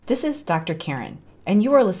This is Dr. Karen, and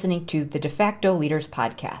you are listening to the Facto Leaders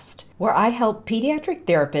podcast, where I help pediatric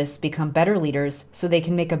therapists become better leaders so they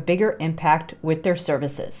can make a bigger impact with their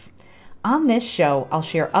services. On this show, I'll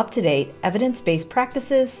share up-to-date, evidence-based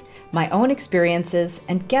practices, my own experiences,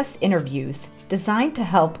 and guest interviews designed to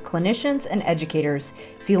help clinicians and educators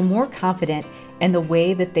feel more confident in the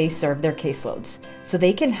way that they serve their caseloads, so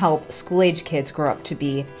they can help school-age kids grow up to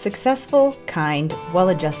be successful, kind,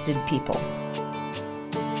 well-adjusted people.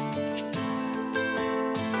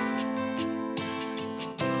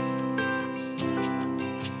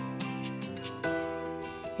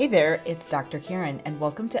 Hey there, it's Dr. Karen, and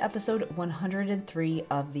welcome to episode 103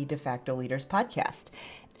 of the De Facto Leaders podcast.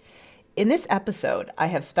 In this episode, I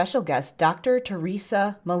have special guest Dr.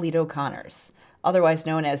 Theresa-Melito Conners, otherwise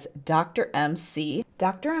known as Dr. MC.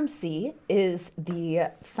 Dr. MC is the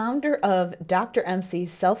founder of Dr. MC's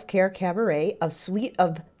Self-Care Cabaret, a suite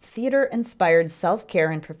of theater-inspired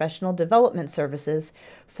self-care and professional development services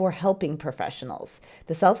for helping professionals.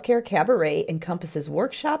 The Self-Care Cabaret encompasses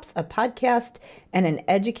workshops, a podcast, and an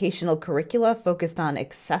educational curricula focused on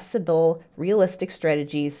accessible, realistic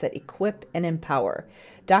strategies that equip and empower.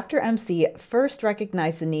 Dr. MC first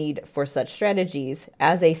recognized the need for such strategies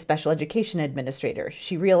as a special education administrator.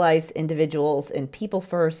 She realized individuals in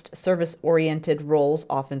people-first, service-oriented roles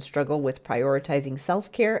often struggle with prioritizing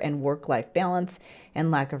self-care and work-life balance and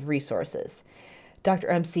lack of resources. Dr.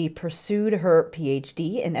 MC pursued her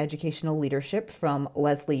PhD in educational leadership from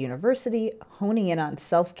Lesley University, honing in on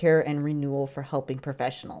self-care and renewal for helping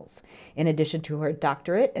professionals. In addition to her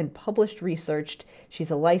doctorate and published research,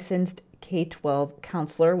 she's a licensed K-12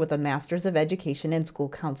 counselor with a Master's of Education in School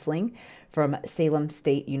Counseling from Salem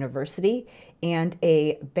State University and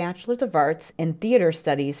a Bachelor's of Arts in Theater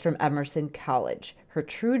Studies from Emerson College. Her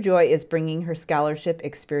true joy is bringing her scholarship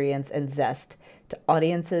experience and zest to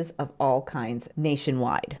audiences of all kinds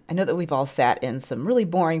nationwide. I know that we've all sat in some really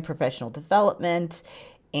boring professional development,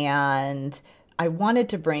 and I wanted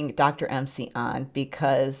to bring Dr. MC on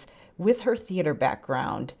because with her theater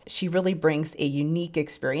background, she really brings a unique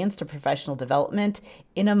experience to professional development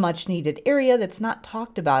in a much needed area that's not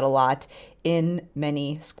talked about a lot in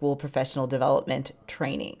many school professional development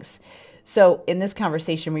trainings. So in this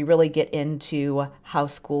conversation, we really get into how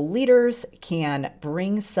school leaders can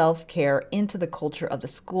bring self-care into the culture of the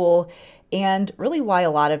school, and really why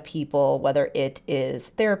a lot of people, whether it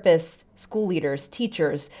is therapists, school leaders,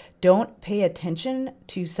 teachers, don't pay attention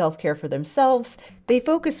to self-care for themselves. They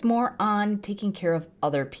focus more on taking care of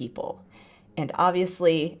other people. And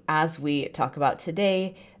obviously, as we talk about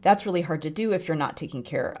today, that's really hard to do if you're not taking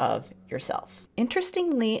care of yourself.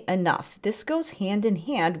 Interestingly enough, this goes hand in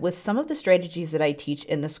hand with some of the strategies that I teach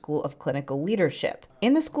in the School of Clinical Leadership.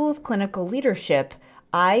 In the School of Clinical Leadership,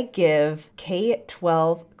 I give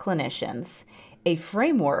K-12 clinicians a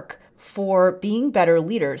framework for being better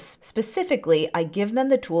leaders. Specifically, I give them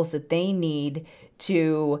the tools that they need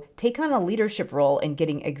to take on a leadership role in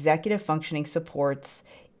getting executive functioning supports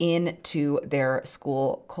into their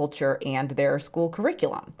school culture and their school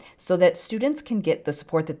curriculum so that students can get the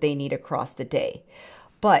support that they need across the day.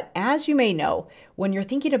 But as you may know, when you're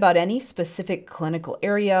thinking about any specific clinical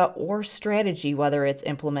area or strategy, whether it's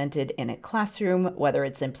implemented in a classroom, whether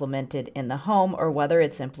it's implemented in the home, or whether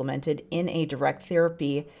it's implemented in a direct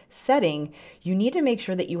therapy setting, you need to make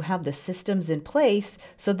sure that you have the systems in place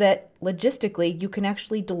so that logistically you can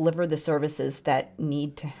actually deliver the services that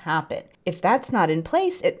need to happen. If that's not in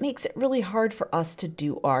place, it makes it really hard for us to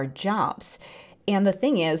do our jobs. And the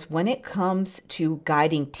thing is, when it comes to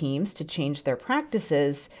guiding teams to change their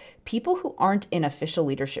practices, people who aren't in official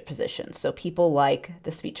leadership positions, so people like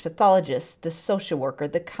the speech pathologist, the social worker,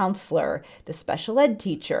 the counselor, the special ed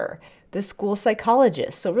teacher, the school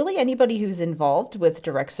psychologist, so really anybody who's involved with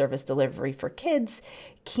direct service delivery for kids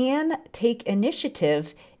can take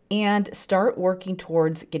initiative and start working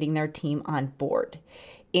towards getting their team on board.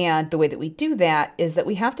 And the way that we do that is that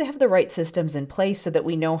we have to have the right systems in place so that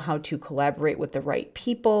we know how to collaborate with the right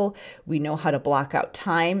people. We know how to block out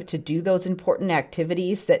time to do those important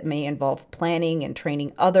activities that may involve planning and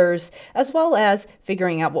training others, as well as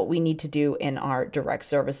figuring out what we need to do in our direct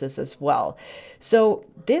services as well. So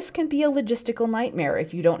this can be a logistical nightmare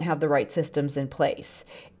if you don't have the right systems in place.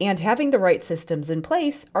 And having the right systems in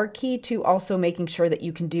place are key to also making sure that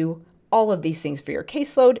you can do all of these things for your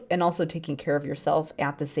caseload and also taking care of yourself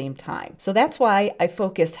at the same time. So that's why I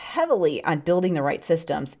focus heavily on building the right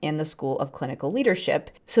systems in the School of Clinical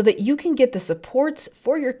Leadership so that you can get the supports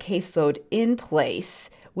for your caseload in place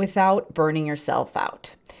without burning yourself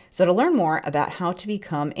out. So to learn more about how to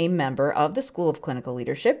become a member of the School of Clinical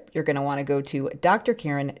Leadership, you're going to want to go to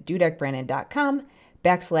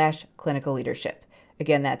drkarendudekbrannon.com/clinical leadership.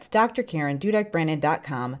 Again, that's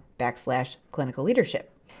drkarendudekbrandon.com/clinical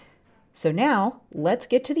leadership. So now let's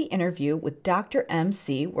get to the interview with Dr.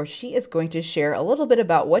 MC, where she is going to share a little bit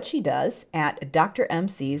about what she does at Dr.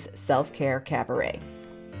 MC's Self-Care Cabaret.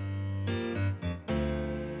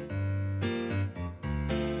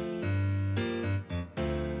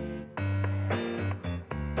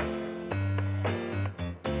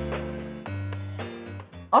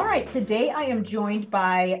 All right, today I am joined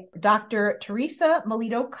by Dr.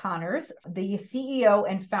 Theresa-Melito Conners, the CEO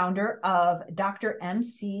and founder of Dr.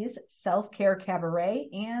 MC's Self-Care Cabaret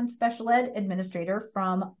and special ed administrator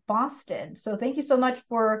from Boston. So thank you so much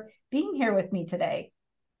for being here with me today.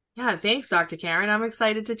 Yeah, thanks, Dr. Karen. I'm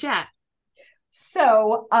excited to chat.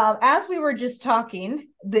 So as we were just talking,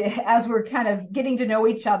 as we're kind of getting to know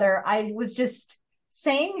each other, I was just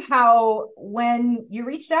saying how when you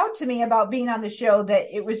reached out to me about being on the show, that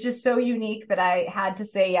it was just so unique that I had to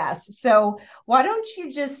say yes. So why don't you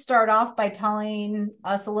just start off by telling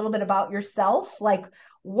us a little bit about yourself, like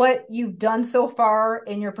what you've done so far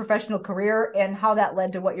in your professional career and how that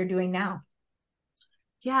led to what you're doing now?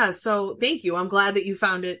 Yeah, so thank you. I'm glad that you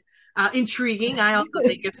found it intriguing. I also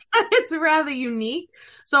think it's rather unique.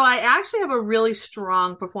 So I actually have a really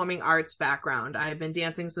strong performing arts background. I've been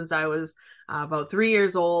dancing since I was about 3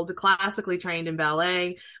 years old, classically trained in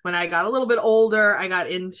ballet. When I got a little bit older, I got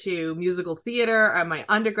into musical theater. My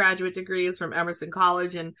undergraduate degree is from Emerson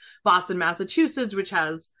College in Boston, Massachusetts, which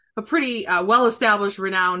has a pretty well-established,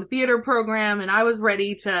 renowned theater program. And I was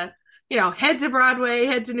ready to, head to Broadway,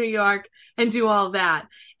 head to New York, and do all that.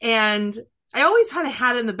 And I always kind of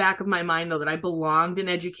had it in the back of my mind, though, that I belonged in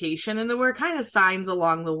education, and there were kind of signs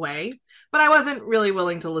along the way, but I wasn't really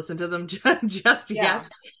willing to listen to them just yet.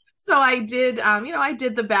 So I did, I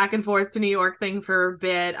did the back and forth to New York thing for a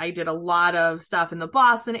bit. I did a lot of stuff in the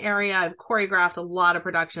Boston area. I've choreographed a lot of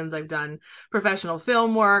productions. I've done professional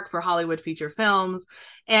film work for Hollywood feature films.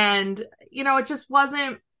 And, it just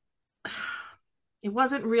wasn't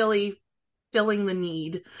really filling the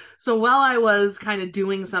need. So while I was kind of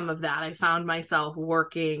doing some of that, I found myself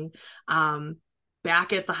working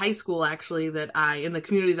back at the high school, actually, in the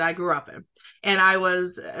community that I grew up in. And I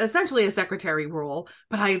was essentially a secretary role,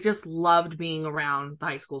 but I just loved being around the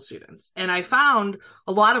high school students. And I found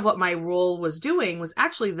a lot of what my role was doing was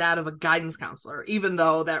actually that of a guidance counselor, even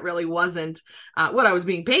though that really wasn't what I was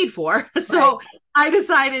being paid for. So I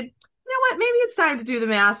decided, maybe it's time to do the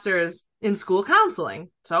master's in school counseling.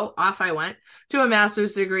 So off I went to a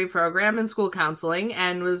master's degree program in school counseling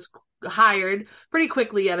and was hired pretty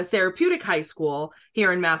quickly at a therapeutic high school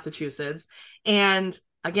here in Massachusetts. And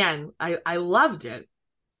again, I loved it.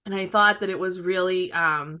 And I thought that it was really,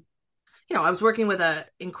 I was working with an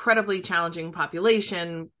incredibly challenging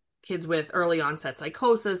population, kids with early onset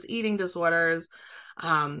psychosis, eating disorders,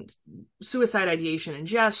 suicide ideation and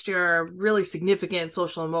gesture, really significant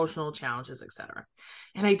social emotional challenges, etc.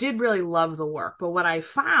 And I did really love the work. But what I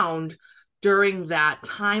found during that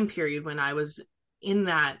time period when I was in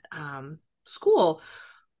that school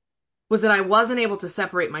was that I wasn't able to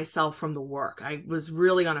separate myself from the work. I was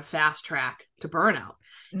really on a fast track to burnout.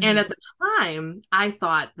 Mm-hmm. And at the time, I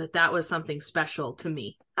thought that was something special to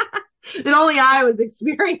me, that only I was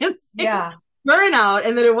experiencing. Yeah. Burnout,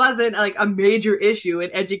 and that it wasn't like a major issue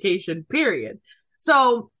in education, period.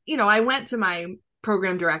 So, I went to my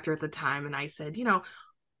program director at the time and I said,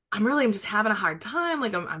 I'm just having a hard time.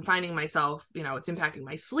 Like I'm finding myself, it's impacting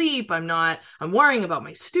my sleep. I'm worrying about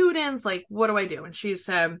my students. Like, what do I do? And she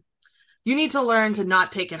said, you need to learn to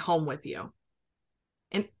not take it home with you.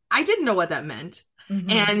 And I didn't know what that meant.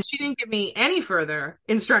 Mm-hmm. And she didn't give me any further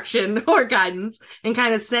instruction or guidance and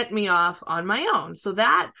kind of sent me off on my own. So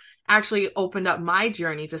that actually opened up my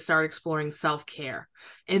journey to start exploring self-care.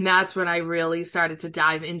 And that's when I really started to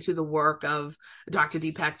dive into the work of Dr.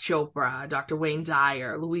 Deepak Chopra, Dr. Wayne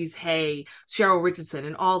Dyer, Louise Hay, Cheryl Richardson,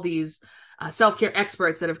 and all these self-care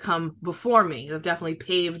experts that have come before me that have definitely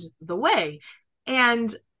paved the way.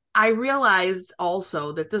 And I realized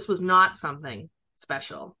also that this was not something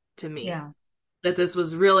special to me. Yeah. That this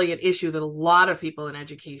was really an issue that a lot of people in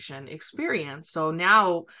education experience. So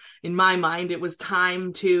now, in my mind, it was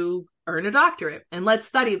time to earn a doctorate and let's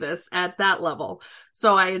study this at that level.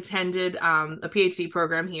 So I attended a PhD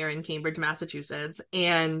program here in Cambridge, Massachusetts,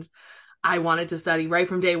 and I wanted to study right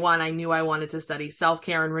from day one. I knew I wanted to study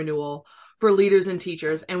self-care and renewal for leaders and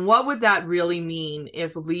teachers. And what would that really mean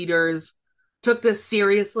if leaders took this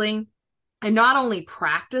seriously and not only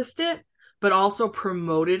practiced it, but also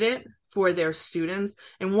promoted it for their students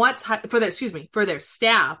and for their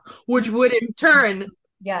staff, which would in turn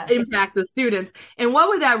impact the students. And what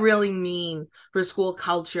would that really mean for school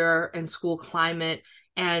culture and school climate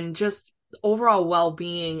and just overall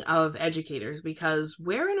well-being of educators, because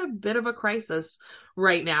we're in a bit of a crisis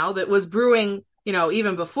right now that was brewing,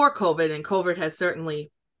 even before COVID, and COVID has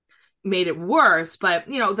certainly made it worse. But,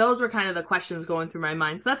 those were kind of the questions going through my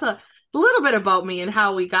mind. So that's a little bit about me and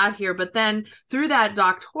how we got here. But then through that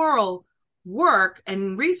doctoral work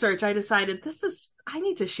and research, I decided I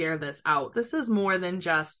need to share this out. This is more than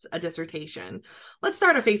just a dissertation. Let's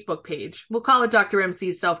start a Facebook page. We'll call it Dr.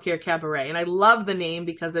 MC's Self-Care Cabaret. And I love the name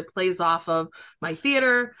because it plays off of my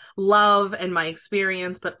theater love and my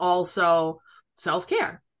experience, but also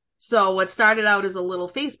self-care. So what started out as a little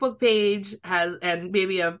Facebook page and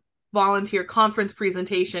maybe a volunteer conference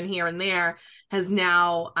presentation here and there has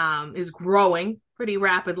now is growing pretty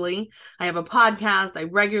rapidly. I have a podcast. I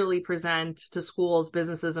regularly present to schools,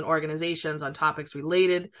 businesses, and organizations on topics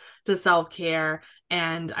related to self-care.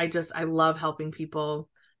 And I love helping people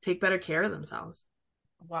take better care of themselves.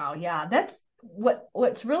 Wow. Yeah. That's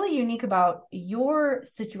what's really unique about your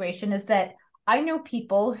situation is that I know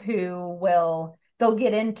people who they'll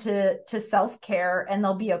get into self-care and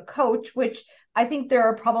they'll be a coach, which I think there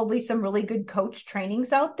are probably some really good coach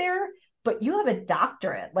trainings out there, but you have a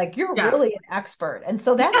doctorate, like you're really an expert. And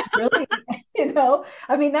so that's really,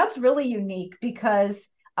 that's really unique because,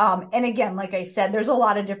 and again, like I said, there's a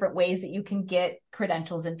lot of different ways that you can get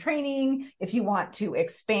credentials and training. If you want to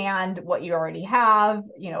expand what you already have,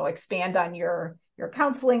 expand on your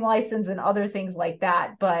counseling license and other things like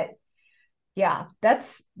that. But yeah,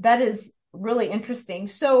 that is really interesting.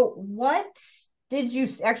 So what did you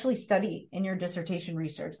actually study in your dissertation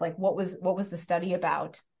research? Like what was the study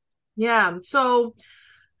about? Yeah. So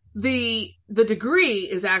the degree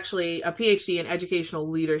is actually a PhD in educational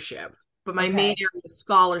leadership, but my main area of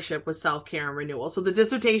scholarship was self-care and renewal. So the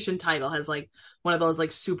dissertation title has like one of those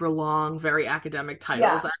like super long, very academic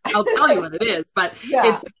titles. Yeah. I'll tell you what it is, but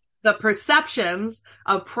it's the perceptions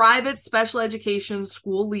of private special education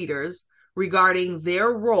school leaders regarding their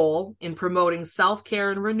role in promoting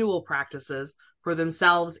self-care and renewal practices for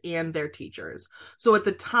themselves and their teachers. So at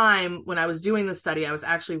the time when I was doing the study, I was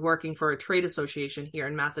actually working for a trade association here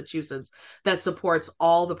in Massachusetts that supports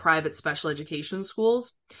all the private special education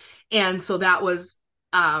schools. And so that was,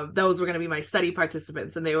 those were going to be my study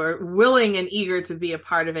participants, and they were willing and eager to be a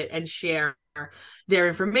part of it and share their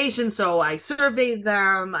information. So I surveyed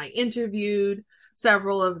them, I interviewed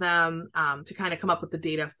several of them to kind of come up with the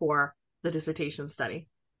data for the dissertation study.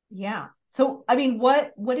 Yeah. So, I mean,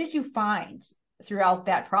 what did you find throughout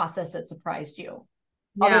that process that surprised you?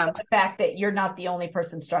 Other than the fact that you're not the only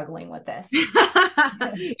person struggling with this.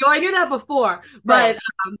 I knew that before, but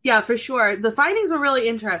yeah, for sure. The findings were really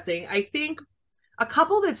interesting. I think a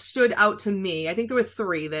couple that stood out to me, I think there were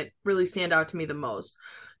three that really stand out to me the most.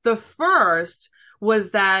 The first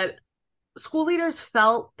was that school leaders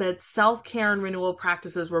felt that self-care and renewal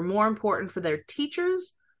practices were more important for their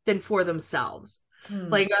teachers than for themselves.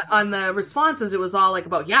 Like on the responses, it was all like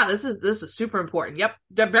about, this is super important. Yep.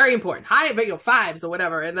 They're very important. High, but 5s or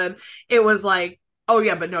whatever. And then it was like, oh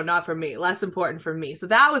yeah, but no, not for me. Less important for me. So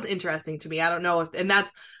that was interesting to me. I don't know and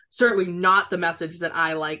that's certainly not the message that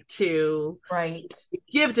I like to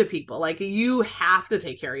give to people. Like, you have to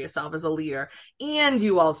take care of yourself as a leader, and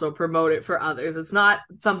you also promote it for others. It's not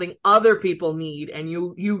something other people need and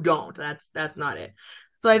you don't. That's not it.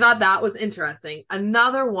 So I thought that was interesting.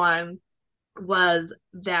 Another one was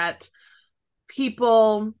that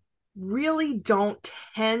people really don't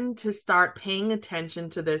tend to start paying attention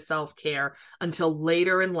to their self-care until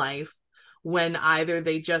later in life, when either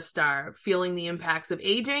they just start feeling the impacts of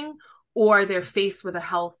aging, or they're faced with a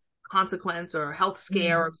health consequence or a health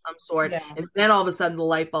scare of some sort. Yeah. And then all of a sudden the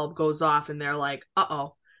light bulb goes off and they're like,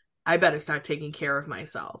 I better start taking care of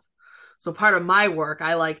myself. So part of my work,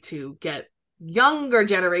 I like to get younger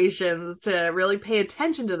generations to really pay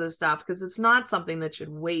attention to this stuff, because it's not something that should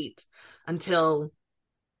wait until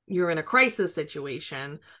you're in a crisis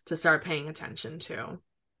situation to start paying attention to.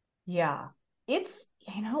 Yeah. It's,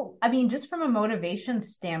 just from a motivation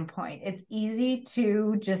standpoint, it's easy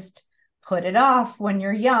to just put it off when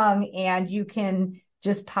you're young and you can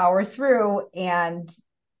just power through. And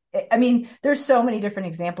there's so many different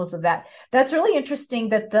examples of that. That's really interesting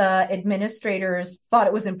that the administrators thought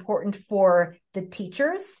it was important for the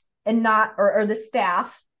teachers and not, or the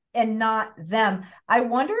staff and not them. I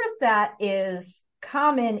wonder if that is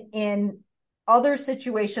common in other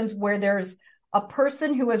situations where there's a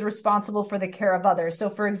person who is responsible for the care of others. So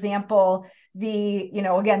for example, the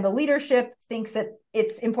leadership thinks that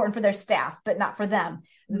it's important for their staff, but not for them.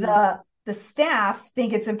 Mm-hmm. The staff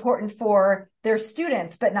think it's important for their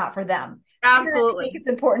students, but not for them. Absolutely. Think it's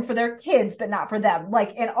important for their kids, but not for them.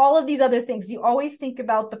 Like, and all of these other things, you always think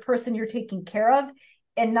about the person you're taking care of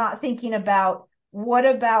and not thinking about, what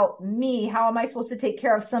about me? How am I supposed to take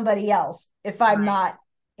care of somebody else if I'm Right. not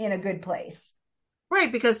in a good place?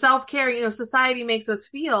 Right, because self-care, society makes us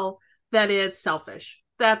feel that it's selfish.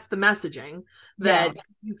 That's the messaging, Yeah. that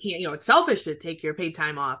you can't, it's selfish to take your paid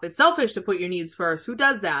time off. It's selfish to put your needs first. Who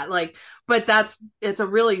does that? Like, but it's a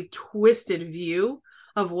really twisted view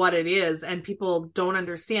of what it is. And people don't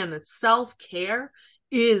understand that self-care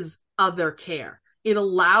is other care. It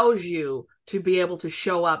allows you to be able to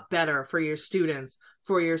show up better for your students,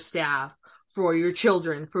 for your staff, for your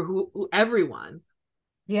children, for everyone.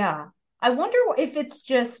 Yeah. I wonder if it's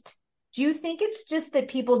just, do you think it's just that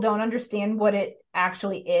people don't understand what it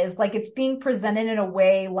actually is? Like it's being presented in a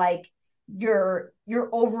way like you're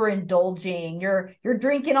overindulging, you're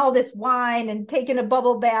drinking all this wine and taking a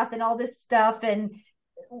bubble bath and all this stuff, and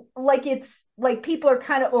like it's like people are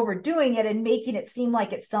kind of overdoing it and making it seem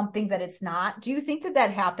like it's something that it's not. Do you think that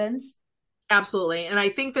that happens? Absolutely. And I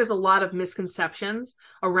think there's a lot of misconceptions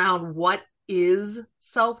around what is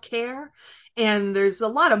self-care. And there's a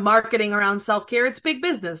lot of marketing around self-care. It's big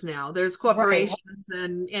business now. There's Right. corporations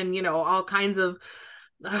and all kinds of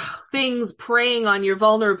things preying on your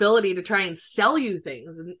vulnerability to try and sell you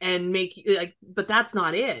things and make like, but that's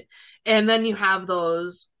not it. And then you have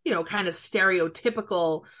those, kind of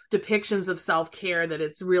stereotypical depictions of self-care, that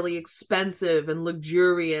it's really expensive and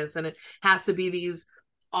luxurious and it has to be these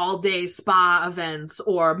all day spa events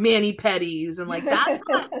or mani-pedis, and like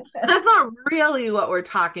that's not really what we're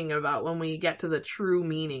talking about when we get to the true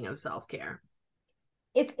meaning of self-care.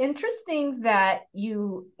 It's interesting that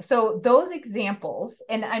so those examples,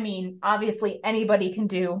 and I mean, obviously anybody can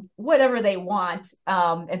do whatever they want.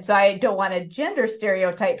 And so I don't want to gender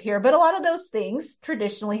stereotype here, but a lot of those things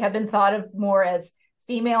traditionally have been thought of more as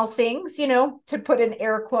female things, to put in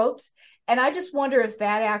air quotes. And I just wonder if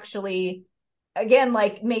that actually, again,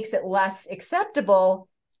 like makes it less acceptable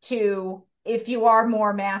to, if you are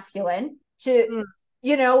more masculine, to,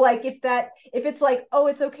 Mm, like if it's like, oh,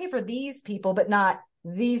 it's okay for these people, but not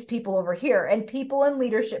these people over here. And people in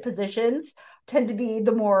leadership positions tend to be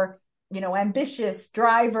the more, ambitious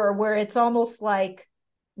driver, where it's almost like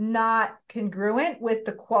not congruent with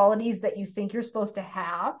the qualities that you think you're supposed to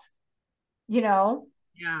have, you know?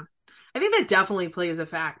 yeah. I think that definitely plays a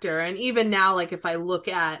factor. And even now, like if I look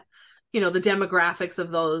at, the demographics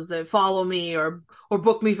of those that follow me or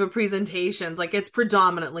book me for presentations, like it's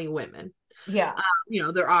predominantly women. Yeah.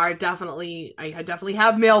 There are definitely, I definitely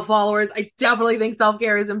have male followers. I definitely think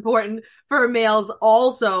self-care is important for males.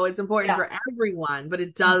 Also, it's important Yeah. for everyone, but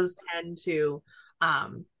it does tend to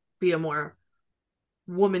be a more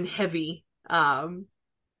woman heavy, thing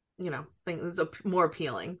that's more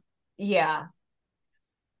appealing. Yeah.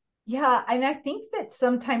 Yeah. And I think that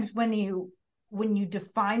sometimes when you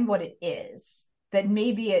define what it is, that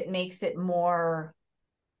maybe it makes it more,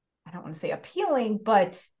 I don't want to say appealing,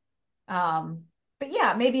 um, but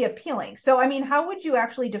yeah, maybe appealing. So, I mean, how would you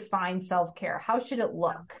actually define self-care? How should it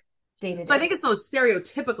look day to So I think day? it's those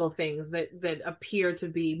stereotypical things that appear to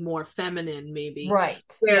be more feminine, maybe. Right.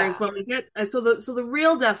 Whereas Yeah. when we get so the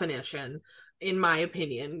real definition, in my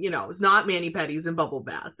opinion, is not mani pedis and bubble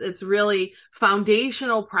baths. It's really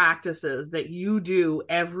foundational practices that you do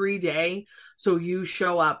every day so you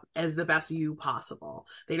show up as the best you possible.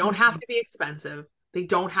 They don't have Mhm. to be expensive. They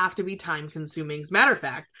don't have to be time consuming. As a matter of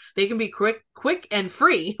fact, they can be quick and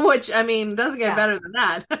free, which I mean doesn't get Yeah. better than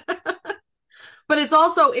that. But it's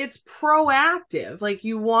proactive. Like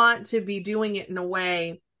you want to be doing it in a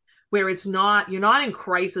way where you're not in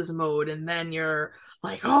crisis mode and then you're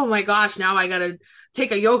like, oh my gosh, now I gotta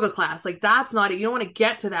take a yoga class. Like that's not it. You don't want to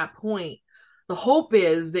get to that point. The hope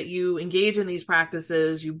is that you engage in these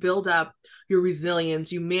practices, you build up your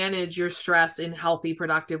resilience, you manage your stress in healthy,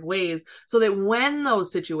 productive ways so that when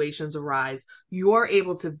those situations arise, you're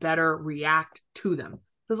able to better react to them.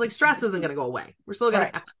 Because like stress isn't going to go away. We're still going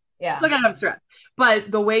to Right. Yeah. still gonna have stress.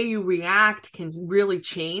 But the way you react can really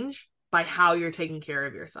change by how you're taking care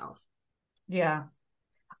of yourself. Yeah.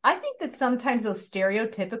 I think that sometimes those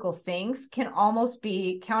stereotypical things can almost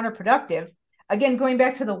be counterproductive. Again, going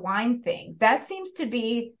back to the wine thing, that seems to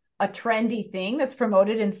be a trendy thing that's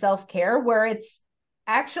promoted in self-care, where it's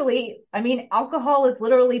actually, I mean, alcohol is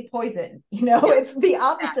literally poison. Yeah. It's the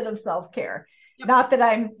opposite of Yes. self-care. Yep. Not that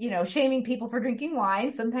I'm, shaming people for drinking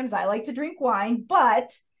wine. Sometimes I like to drink wine,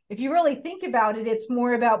 but if you really think about it, it's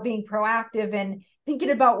more about being proactive and thinking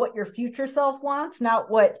about what your future self wants, not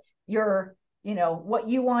what your what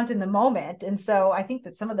you want in the moment. And so I think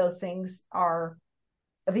that some of those things are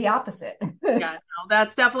the opposite. Yeah. No,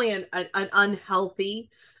 that's definitely an unhealthy,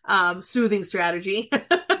 soothing strategy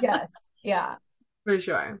Yes. Yeah. for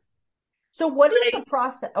sure. So what is the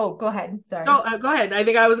process? Oh, go ahead. Sorry. No, go ahead. I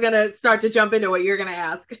think I was going to start to jump into what you're going to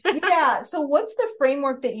ask. Yeah. So what's the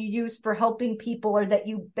framework that you use for helping people, or that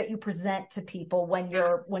you present to people when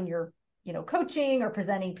you're, coaching or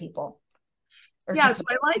presenting people? Or Yeah, just so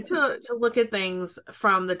I like to look at things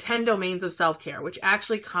from the 10 domains of self-care, which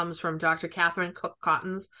actually comes from Dr. Catherine Cook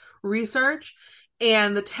Cotton's research.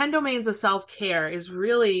 And the 10 domains of self-care is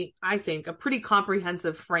really, I think, a pretty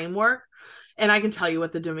comprehensive framework. And I can tell you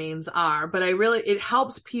what the domains are, but it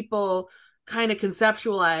helps people kind of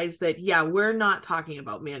conceptualize that, yeah, we're not talking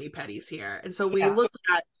about mani-pedis here. And so yeah. when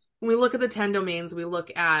we look at the 10 domains, we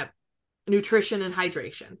look at nutrition and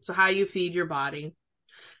hydration. So how you feed your body,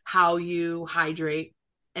 how you hydrate,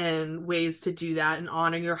 and ways to do that and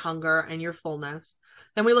honor your hunger and your fullness.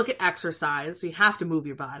 Then we look at exercise. So you have to move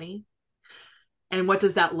your body. And what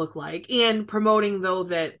does that look like? And promoting, though,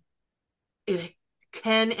 that it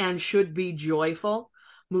can and should be joyful.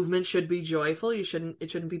 Movement should be joyful. It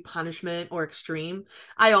shouldn't be punishment or extreme.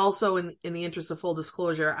 I also, in the interest of full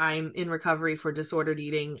disclosure, I'm in recovery for disordered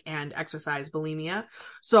eating and exercise bulimia.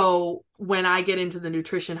 So when I get into the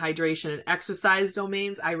nutrition, hydration, and exercise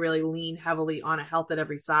domains, I really lean heavily on a health at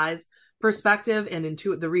every size perspective and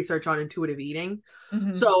into the research on intuitive eating.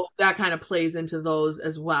 Mm-hmm. So that kind of plays into those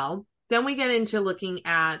as well. Then we get into looking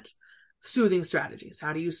at soothing strategies.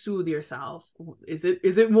 How do you soothe yourself? Is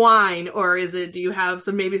it wine, or do you have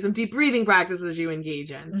maybe some deep breathing practices you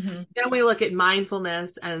engage in? Mm-hmm. Then we look at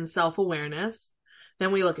mindfulness and self-awareness.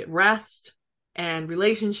 Then we look at rest and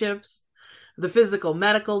relationships, the physical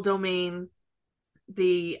medical domain,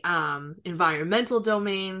 the environmental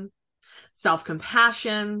domain,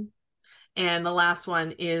 self-compassion, and the last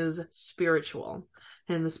one is spiritual.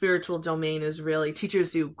 And the spiritual domain is really,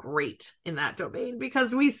 teachers do great in that domain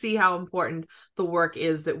because we see how important the work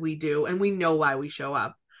is that we do. And we know why we show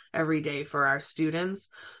up every day for our students.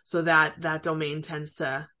 So that domain tends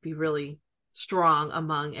to be really strong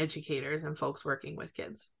among educators and folks working with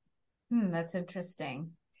kids. That's interesting.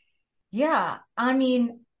 Yeah. I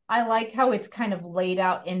mean, I like how it's kind of laid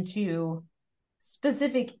out into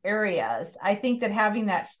specific areas. I think that having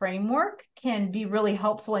that framework can be really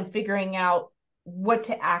helpful in figuring out what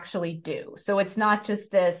to actually do. So it's not just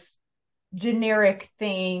this generic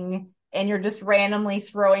thing and you're just randomly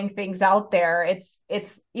throwing things out there. It's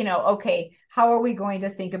okay, how are we going to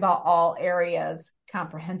think about all areas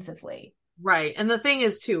comprehensively? Right. And the thing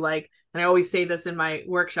is too, and I always say this in my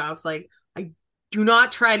workshops, I do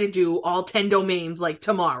not try to do all 10 domains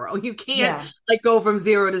tomorrow. You can't go from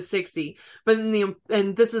 0 to 60. But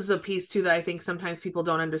and this is a piece too that I think sometimes people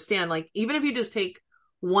don't understand. Even if you just take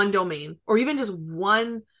one domain, or even just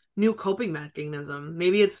one new coping mechanism,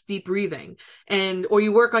 maybe it's deep breathing, or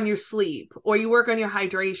you work on your sleep, or you work on your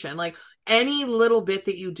hydration, any little bit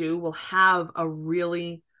that you do will have a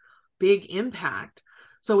really big impact.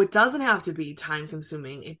 So it doesn't have to be time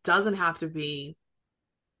consuming. It doesn't have to be,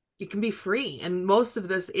 it can be free. And most of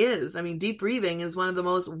this is, deep breathing is one of the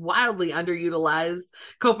most wildly underutilized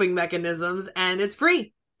coping mechanisms, and it's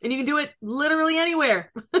free. And you can do it literally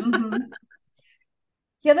anywhere. Mm-hmm.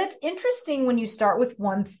 Yeah, that's interesting. When you start with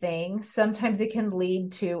one thing, sometimes it can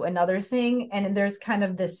lead to another thing. And there's kind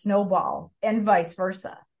of this snowball and vice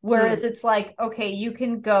versa. Whereas it's okay, you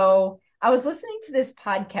can go. I was listening to this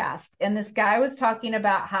podcast and this guy was talking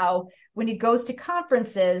about how when he goes to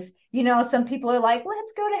conferences, some people are like,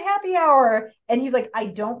 let's go to happy hour. And he's like, I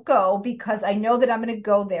don't go because I know that I'm going to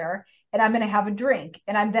go there and I'm going to have a drink.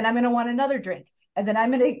 And then I'm going to want another drink. And then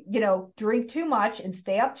I'm going to, drink too much and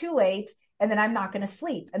stay up too late. And then I'm not going to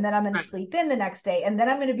sleep. And then I'm going to sleep in the next day. And then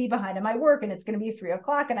I'm going to be behind on my work and it's going to be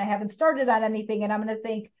 3:00 and I haven't started on anything. And I'm going to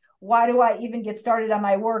think, why do I even get started on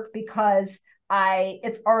my work? Because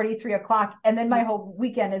it's already 3:00 and then my whole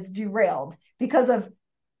weekend is derailed because of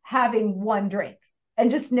having one drink. And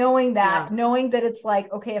just knowing that it's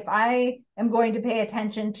okay, if I am going to pay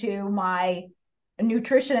attention to my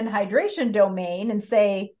nutrition and hydration domain and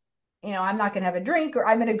say, I'm not going to have a drink, or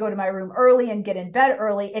I'm going to go to my room early and get in bed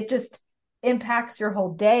early, it just impacts your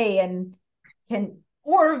whole day and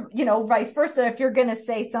or vice versa. If you're going to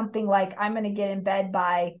say something like, I'm going to get in bed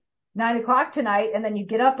by 9:00 tonight, and then you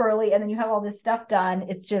get up early and then you have all this stuff done,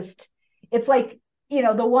 it's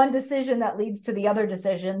the one decision that leads to the other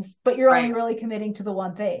decisions, but you're only really committing to the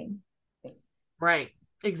one thing. Right.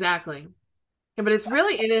 Exactly. Yeah, but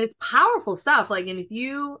it's powerful stuff. And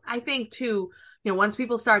I think too, once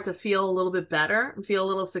people start to feel a little bit better and feel a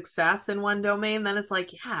little success in one domain, then it's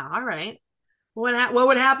yeah, all right. What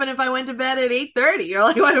would happen if I went to bed at 8:30?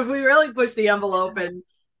 Or what if we really push the envelope and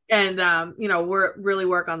really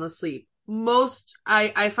work on the sleep?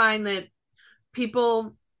 I find that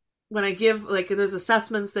people when I give, like, there's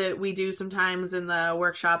assessments that we do sometimes in the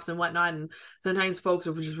workshops and whatnot, and sometimes folks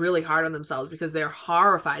are just really hard on themselves because they're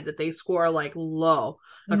horrified that they score like low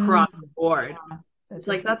Mm, across the board. yeah, It's that's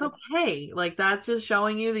like, that's interesting. okay. Like, that's just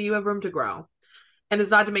showing you that you have room to grow. And it's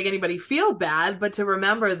not to make anybody feel bad, but to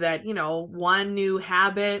remember that, one new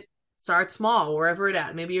habit, start small, wherever it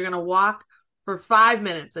at. Maybe you're going to walk for 5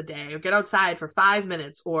 minutes a day, or get outside for 5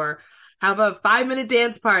 minutes, or have a 5 minute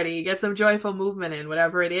dance party, get some joyful movement in,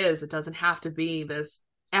 whatever it is. It doesn't have to be this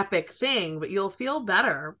epic thing, but you'll feel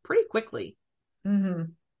better pretty quickly. Mm-hmm.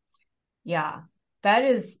 Yeah, that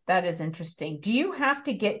is interesting. Do you have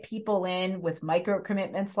to get people in with micro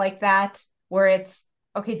commitments like that, where it's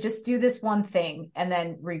okay, just do this one thing and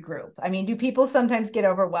then regroup? I mean, do people sometimes get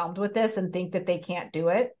overwhelmed with this and think that they can't do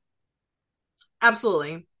it?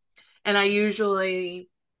 Absolutely. And I usually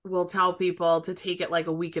will tell people to take it like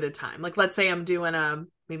a week at a time. Like, let's say I'm doing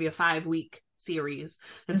maybe a 5 week series.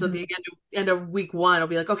 And so at Mm-hmm. the end of week one, I'll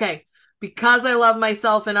be like, okay, because I love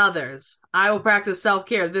myself and others, I will practice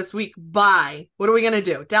self-care this week by, what are we going to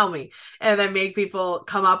do? Tell me. And then make people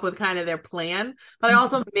come up with kind of their plan. But I Mm-hmm.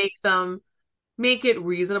 also make it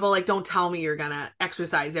reasonable. Like, don't tell me you're going to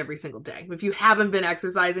exercise every single day. If you haven't been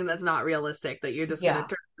exercising, that's not realistic that you're just going to Yeah,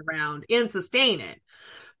 turn it around and sustain it.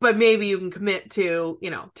 But maybe you can commit to,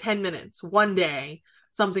 10 minutes, one day,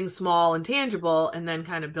 something small and tangible, and then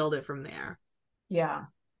kind of build it from there. yeah,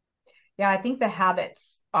 yeah. I think the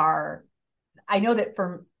habits are. I know that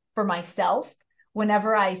for myself,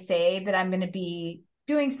 whenever I say that I'm going to be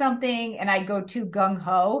doing something and I go too gung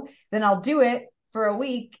ho, then I'll do it for a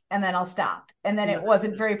week and then I'll stop, and then it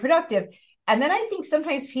wasn't very productive. And then I think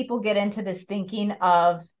sometimes people get into this thinking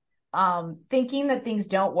of thinking that things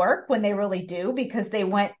don't work when they really do, because they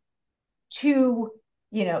went too,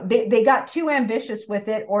 they got too ambitious with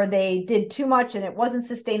it, or they did too much and it wasn't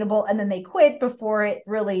sustainable, and then they quit before it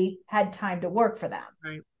really had time to work for them.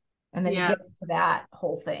 Right. And then you Yeah. get into that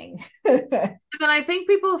whole thing. And then I think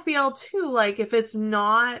people feel too, like, if it's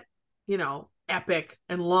not, epic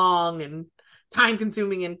and long and time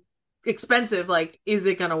consuming and expensive, like, is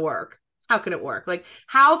it going to work? How can it work? Like,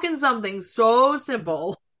 how can something so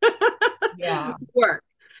simple Yeah. work?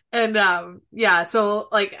 And yeah, so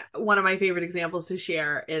like, one of my favorite examples to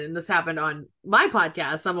share, and this happened on my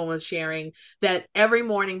podcast, someone was sharing that every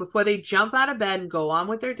morning before they jump out of bed and go on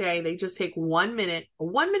with their day, they just take 1 minute, a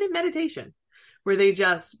 1 minute meditation where they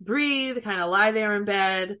just breathe, kind of lie there in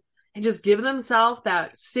bed and just give themselves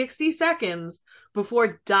that 60 seconds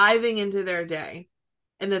before diving into their day.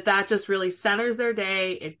 And that just really centers their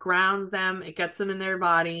day. It grounds them. It gets them in their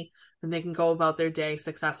body, and they can go about their day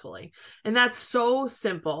successfully. And that's so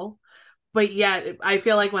simple. But yet, I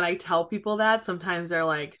feel like when I tell people that, sometimes they're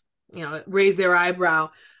like, raise their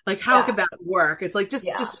eyebrow. Like, how Yeah. could that work? It's like,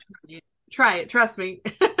 Yeah. just try it. Trust me.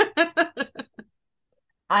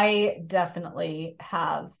 I definitely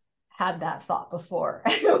have had that thought before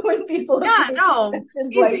when people have Yeah, made no, it's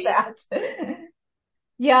suggestions like easy. that.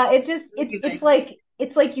 Yeah, it just Easy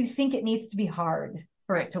it's like you think it needs to be hard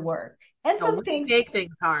for it Right. to work. And No, some we things, make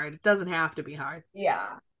things hard. It doesn't have to be hard.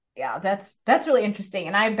 yeah. Yeah, that's really interesting.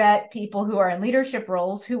 And I bet people who are in leadership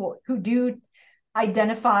roles who do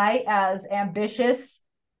identify as ambitious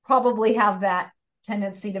probably have that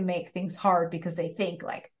tendency to make things hard, because they think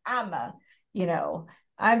like, you know,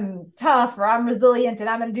 I'm tough, or I'm resilient and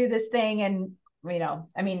I'm going to do this thing. And,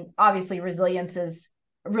 I mean, obviously resilience is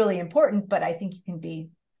really important, but I think you can be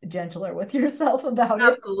gentler with yourself about it.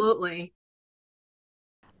 Absolutely.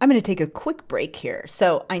 I'm going to take a quick break here.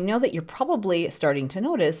 So, I know that you're probably starting to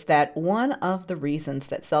notice that one of the reasons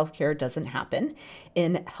that self care doesn't happen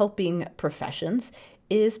in helping professions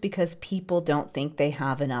is because people don't think they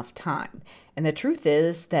have enough time. And the truth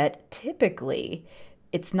is that typically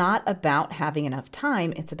it's not about having enough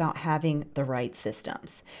time, it's about having the right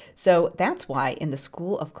systems. So that's why in the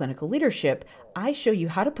School of Clinical Leadership, I show you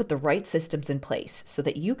how to put the right systems in place so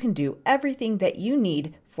that you can do everything that you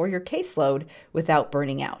need for your caseload without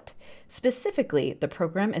burning out. Specifically, the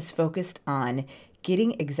program is focused on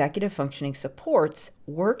getting executive functioning supports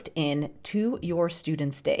worked in to your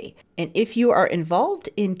student's day. And if you are involved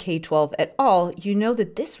in K-12 at all, you know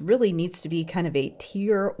that this really needs to be kind of a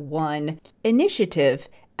tier 1 initiative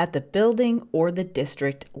at the building or the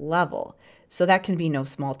district level. So that can be no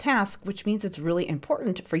small task, which means it's really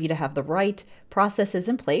important for you to have the right processes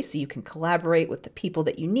in place so you can collaborate with the people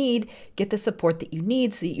that you need, get the support that you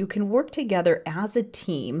need so that you can work together as a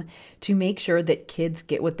team to make sure that kids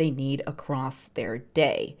get what they need across their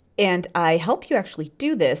day. And I help you actually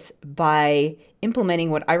do this by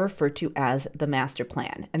implementing what I refer to as the master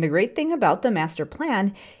plan. And the great thing about the master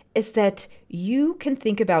plan is that you can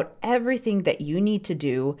think about everything that you need to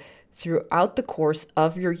do throughout the course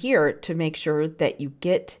of your year to make sure that you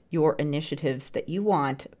get your initiatives that you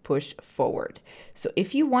want pushed forward. So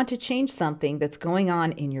if you want to change something that's going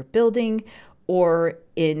on in your building or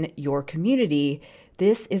in your community,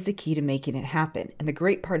 this is the key to making it happen. And the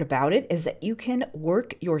great part about it is that you can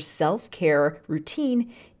work your self-care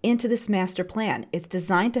routine into this master plan. It's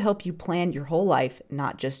designed to help you plan your whole life,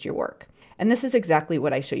 not just your work. And this is exactly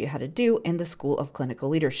what I show you how to do in the School of Clinical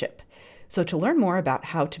Leadership. So to learn more about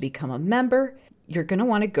how to become a member, you're going to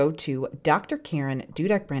want to go to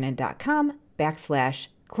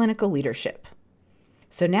drkarendudekbrennan.com/clinical leadership.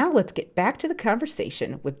 So now let's get back to the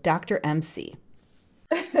conversation with Dr. MC.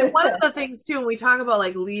 One of the things too, when we talk about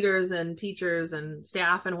like leaders and teachers and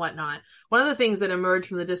staff and whatnot, one of the things that emerged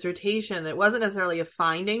from the dissertation that wasn't necessarily a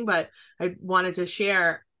finding, but I wanted to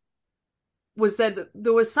share was that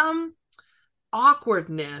there was some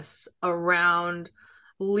awkwardness around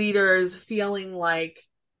leaders feeling like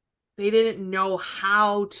they didn't know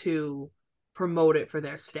how to promote it for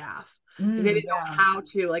their staff. They didn't know how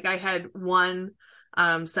to. Like I had one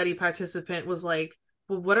study participant was like,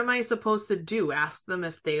 well, what am I supposed to do? Ask them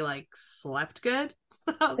if they like slept good?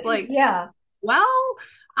 I was like, yeah. Well,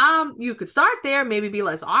 you could start there, maybe be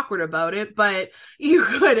less awkward about it, but you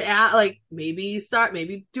could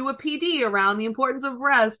maybe do a PD around the importance of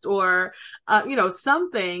rest or,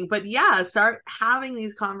 something. But yeah, start having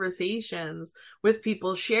these conversations with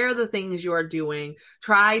people, share the things you're doing,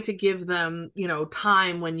 try to give them,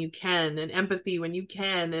 time when you can and empathy when you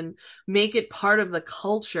can, and make it part of the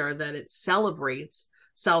culture that it celebrates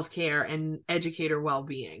self-care and educator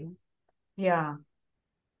well-being. Yeah.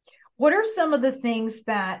 What are some of the things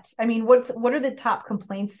that, what are the top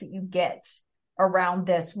complaints that you get around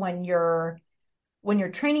this when you're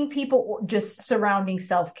training people or just surrounding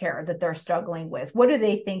self-care that they're struggling with? What do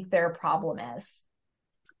they think their problem is?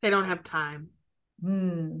 They don't have time.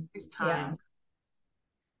 It's time.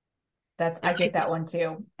 Yeah. I get that one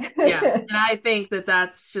too. Yeah. And I think that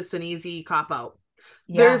that's just an easy cop out.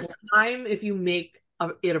 Yeah. There's time if you make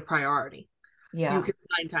it a priority. Yeah. You can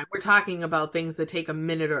find time. We're talking about things that take a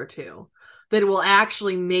minute or two that will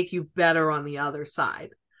actually make you better on the other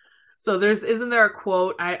side. So isn't there a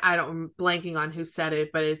quote? I'm blanking on who said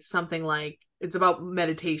it, but it's something like, it's about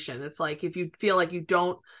meditation. It's like, if you feel like you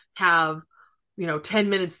don't have, 10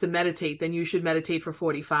 minutes to meditate, then you should meditate for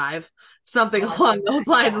 45, something along those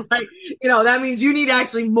lines. It's like, that means you need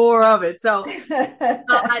actually more of it. So,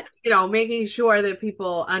 making sure that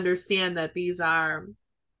people understand that these are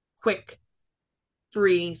quick,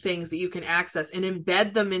 free things that you can access and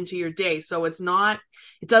embed them into your day. So it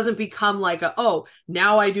doesn't become like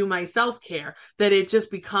now I do my self-care, that it just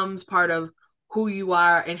becomes part of who you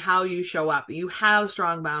are and how you show up. You have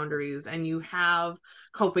strong boundaries and you have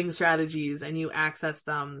coping strategies and you access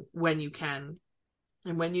them when you can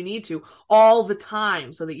and when you need to all the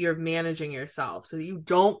time, so that you're managing yourself, so that you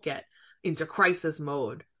don't get into crisis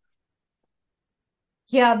mode.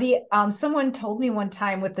 Yeah, someone told me one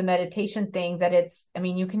time with the meditation thing that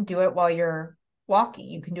you can do it while you're walking.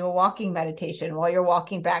 You can do a walking meditation while you're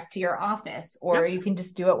walking back to your office, or you can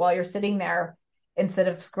just do it while you're sitting there instead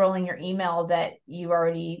of scrolling your email that you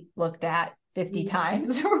already looked at 50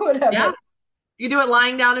 times or whatever. Yeah. You do it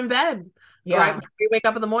lying down in bed. Yeah. Right before you wake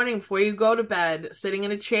up in the morning, before you go to bed, sitting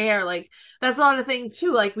in a chair. Like, that's a lot of thing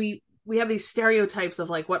too. Like we have these stereotypes of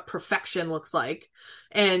like what perfection looks like.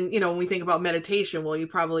 And, when we think about meditation, well, you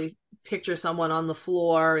probably picture someone on the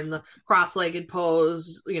floor in the cross-legged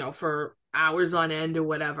pose, for hours on end or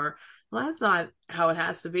whatever. Well, that's not how it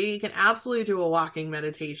has to be. You can absolutely do a walking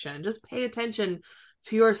meditation. Just pay attention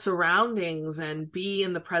to your surroundings and be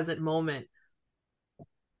in the present moment.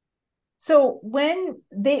 So when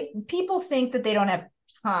people think that they don't have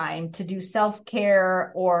time to do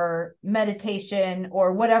self-care or meditation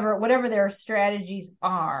or whatever their strategies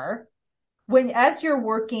are, as you're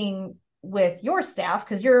working with your staff,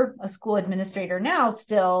 because you're a school administrator now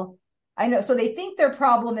still, I know, so they think their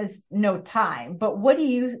problem is no time, but what do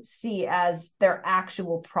you see as their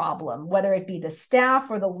actual problem, whether it be the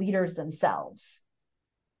staff or the leaders themselves?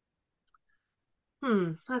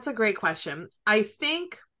 That's a great question. I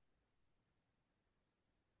think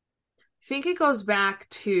it goes back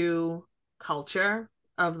to culture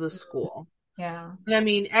of the school. Yeah.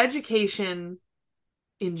 Education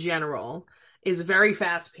in general is very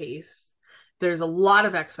fast paced. There's a lot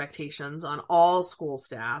of expectations on all school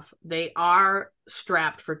staff. They are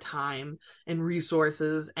strapped for time and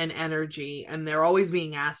resources and energy, and they're always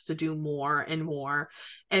being asked to do more and more.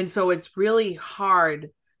 And so it's really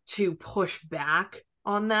hard to push back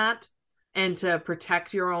on that and to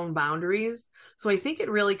protect your own boundaries. So I think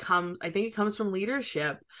it comes from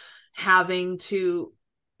leadership having to,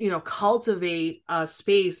 cultivate a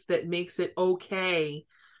space that makes it okay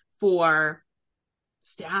for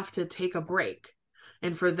staff to take a break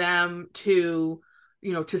and for them to,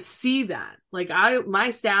 to see that. Like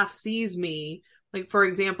my staff sees me. Like, for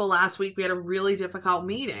example, last week we had a really difficult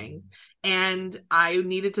meeting and I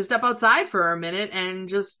needed to step outside for a minute and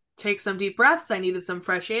just take some deep breaths. I needed some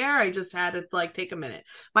fresh air. I just had to take a minute.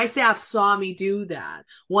 My staff saw me do that.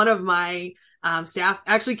 One of my staff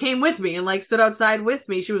actually came with me and stood outside with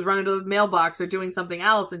me. She was running to the mailbox or doing something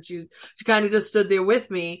else. And she kind of just stood there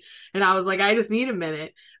with me. And I was like, I just need a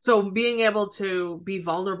minute. So being able to be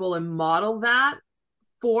vulnerable and model that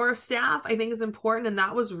for staff, I think is important. And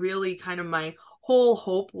that was really kind of my whole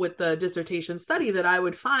hope with the dissertation study, that I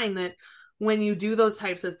would find that when you do those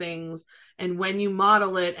types of things and when you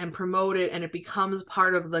model it and promote it and it becomes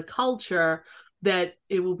part of the culture, that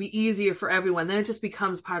it will be easier for everyone. Then it just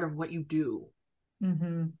becomes part of what you do.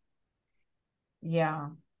 Mm-hmm. Yeah.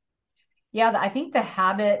 Yeah. I think the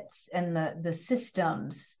habits and the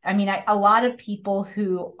systems, I mean, a lot of people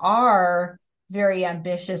who are very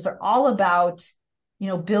ambitious are all about,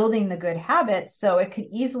 building the good habits. So it could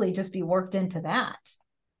easily just be worked into that.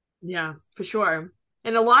 Yeah, for sure.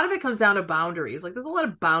 And a lot of it comes down to boundaries. There's a lot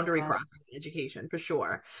of boundary crossing in education, for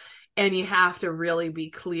sure. And you have to really be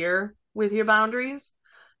clear with your boundaries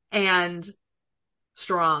and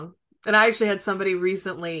strong. And I actually had somebody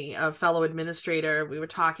recently, a fellow administrator, we were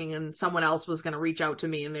talking and someone else was going to reach out to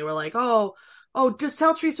me and they were like, oh, just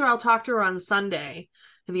tell Teresa I'll talk to her on Sunday.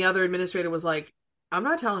 And the other administrator was like, I'm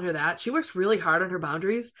not telling her that. She works really hard on her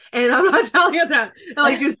boundaries and I'm not telling her that.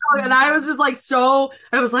 And she was telling, and I was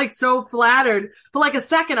just so flattered. But a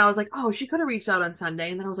second I was like, oh, she could have reached out on Sunday.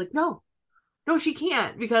 And then I was like, no, she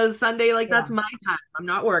can't, because Sunday, that's my time. I'm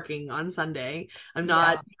not working on Sunday. I'm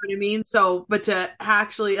not, you know what I mean? So, but to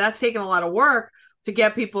actually, that's taken a lot of work to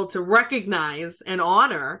get people to recognize and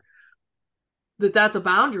honor that that's a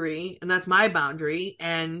boundary and that's my boundary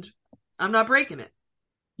and I'm not breaking it.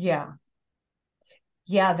 Yeah.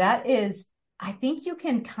 Yeah, that is, I think you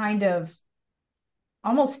can kind of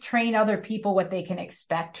almost train other people what they can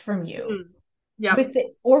expect from you. Mm-hmm. Yeah.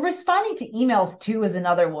 Or responding to emails too is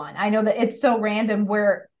another one. I know that it's so random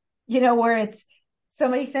where it's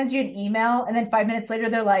somebody sends you an email and then 5 minutes later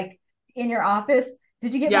they're like in your office,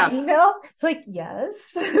 did you get my email? It's like,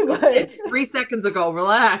 yes. But it's 3 seconds ago,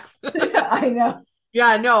 relax. I know.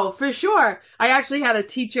 Yeah, no, for sure. I actually had a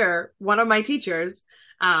teacher, one of my teachers,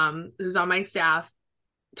 who's on my staff,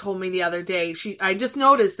 told me the other day, I just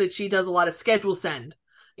noticed that she does a lot of schedule send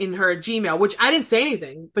in her Gmail, which I didn't say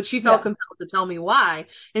anything, but she felt compelled to tell me why.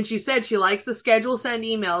 And she said she likes the schedule send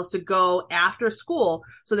emails to go after school,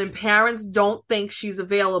 so then parents don't think she's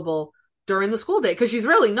available during the school day, because she's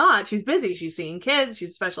really not. She's busy. She's seeing kids.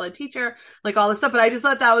 She's a special ed teacher, all this stuff. But I just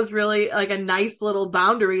thought that was really a nice little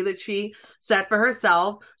boundary that she set for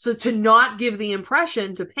herself. So to not give the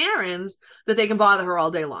impression to parents that they can bother her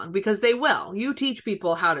all day long, because they will. You teach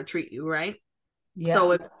people how to treat you, right? Yeah.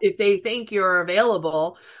 So if they think you're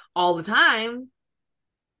available all the time,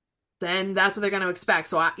 then that's what they're going to expect.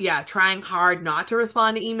 So trying hard not to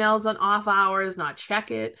respond to emails on off hours, not check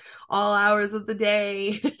it all hours of the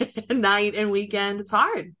day, night and weekend. It's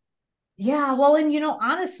hard. Yeah. Well, and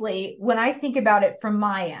honestly, when I think about it from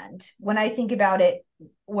my end, when I think about it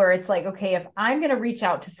where it's like, okay, if I'm going to reach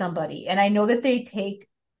out to somebody and I know that they take,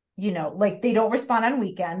 they don't respond on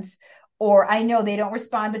weekends, or I know they don't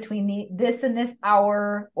respond between this and this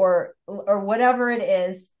hour or whatever it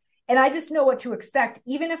is, and I just know what to expect,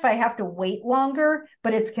 even if I have to wait longer,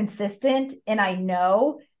 but it's consistent and I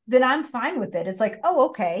know, then I'm fine with it. It's like, oh,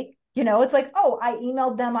 okay. It's like, oh, I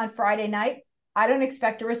emailed them on Friday night. I don't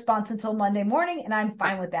expect a response until Monday morning, and I'm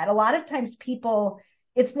fine with that. A lot of times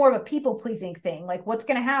it's more of a people pleasing thing. Like, what's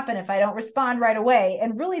going to happen if I don't respond right away?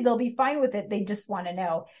 And really they'll be fine with it. They just want to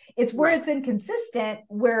know. It's where it's inconsistent,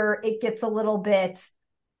 where it gets a little bit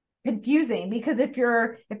confusing, because if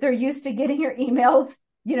they're used to getting your emails,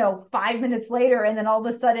 5 minutes later, and then all of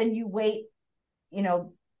a sudden you wait,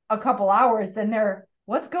 a couple hours, then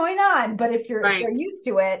what's going on? But if they're used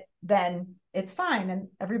to it, then it's fine. And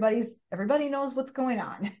everybody knows what's going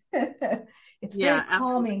on. It's very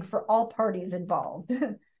calming for all parties involved.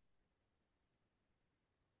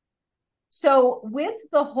 So with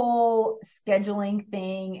the whole scheduling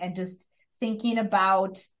thing and just thinking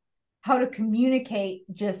about how to communicate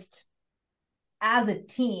just as a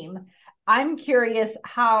team, I'm curious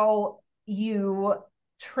how you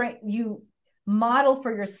model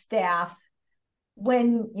for your staff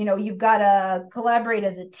when, you've got to collaborate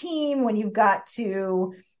as a team, when you've got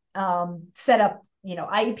to set up,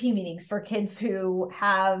 IEP meetings for kids who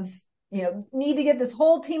have, need to get this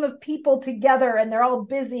whole team of people together and they're all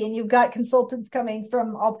busy and you've got consultants coming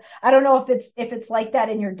from all, I don't know if it's like that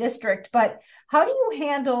in your district, but how do you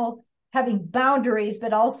handle having boundaries,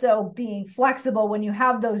 but also being flexible when you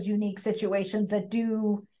have those unique situations that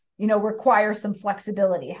do, require some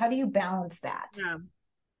flexibility? How do you balance that? Yeah.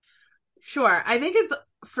 Sure. I think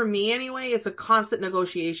for me anyway, it's a constant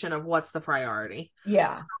negotiation of what's the priority.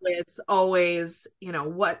 Yeah. So it's always,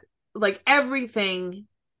 everything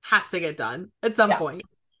has to get done at some point.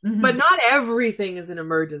 Mm-hmm. But not everything is an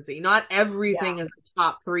emergency. Not everything is a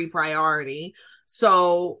top 3 priority.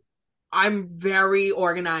 So I'm very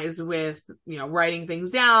organized with, writing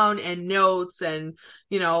things down and notes, and,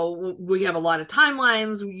 we have a lot of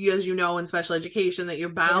timelines, as you know, in special education that you're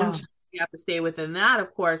bound to. You have to stay within that,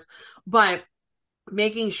 of course, but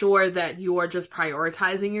making sure that you are just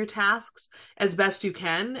prioritizing your tasks as best you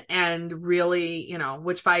can, and really,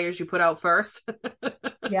 which fires you put out first.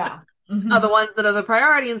 Yeah. Mm-hmm. Are the ones that are the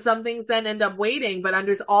priority, and some things then end up waiting, but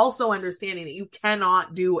also understanding that you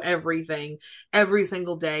cannot do everything every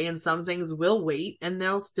single day, and some things will wait and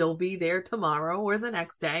they'll still be there tomorrow or the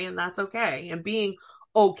next day, and that's okay, and being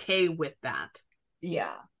okay with that.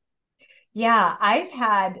 Yeah. Yeah.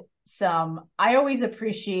 I always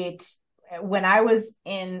appreciate when I was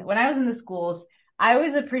in the schools, I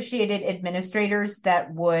always appreciated administrators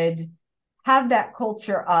that would have that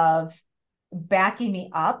culture of backing me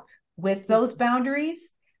up with those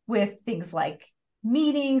boundaries, with things like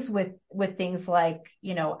meetings, with things like,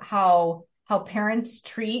 how parents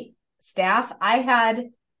treat staff. I had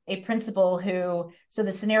a principal so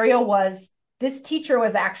the scenario was, this teacher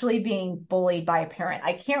was actually being bullied by a parent.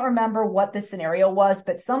 I can't remember what the scenario was,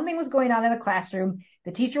 but something was going on in the classroom.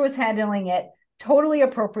 The teacher was handling it totally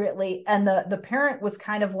appropriately. And the parent was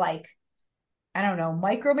kind of like, I don't know,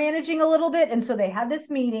 micromanaging a little bit. And so they had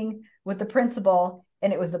this meeting with the principal,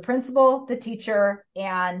 and it was the principal, the teacher,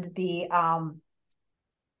 and the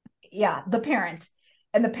parent.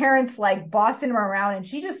 And the parent's like bossing him around. And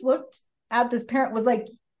she just looked at this parent, was like,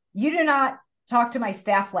 you do not talk to my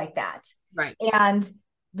staff like that. Right. And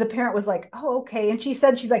the parent was like, oh, okay. And she's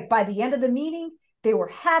like, by the end of the meeting, they were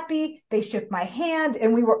happy. They shook my hand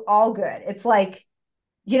and we were all good. It's like,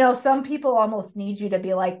 some people almost need you to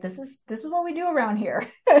be like, this is what we do around here.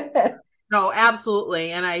 No,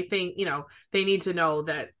 absolutely. And I think, they need to know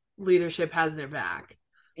that leadership has their back.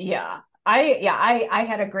 Yeah. I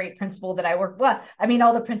had a great principal that I worked with. Well, I mean,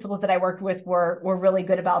 all the principals that I worked with were really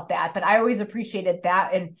good about that, but I always appreciated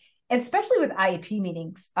that. And especially with IEP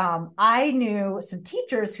meetings, I knew some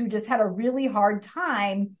teachers who just had a really hard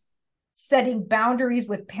time setting boundaries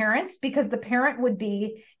with parents, because the parent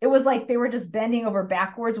it was like they were just bending over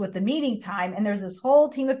backwards with the meeting time. And there's this whole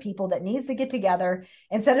team of people that needs to get together,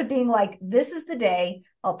 instead of being like, this is the day,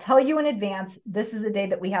 I'll tell you in advance, this is the day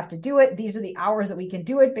that we have to do it. These are the hours that we can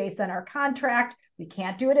do it based on our contract. We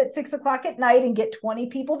can't do it at 6:00 at night and get 20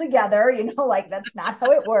 people together, that's not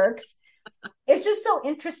how it works. It's just so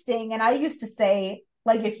interesting. And I used to say,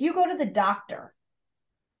 like, if you go to the doctor,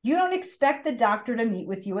 you don't expect the doctor to meet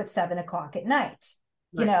with you at 7:00 at night.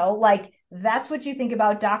 Right. That's what you think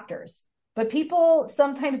about doctors. But people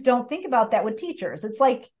sometimes don't think about that with teachers. It's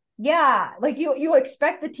like, you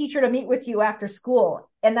expect the teacher to meet with you after school.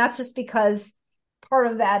 And that's just because part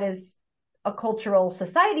of that is a cultural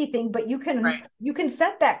society thing, but you can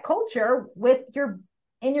set that culture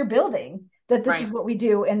in your building, that this is what we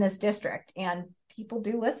do in this district. And people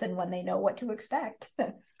do listen when they know what to expect.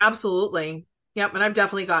 Absolutely. Yep. And I've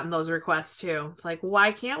definitely gotten those requests too. It's like,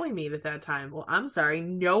 why can't we meet at that time? Well, I'm sorry,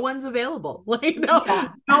 no one's available.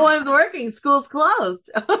 No one's working. School's closed.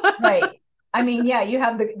 Right. I mean, you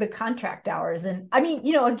have the contract hours. And I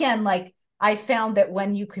mean, again, like, I found that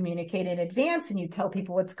when you communicate in advance and you tell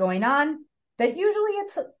people what's going on, that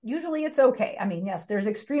usually it's okay. I mean, yes, there's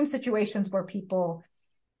extreme situations where people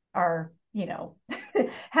are,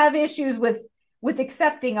 have issues with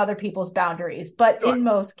accepting other people's boundaries, but sure, in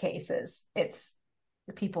most cases,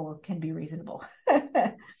 people can be reasonable.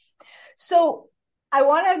 So I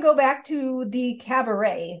want to go back to the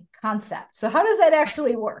cabaret concept. So how does that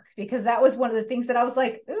actually work? Because that was one of the things that I was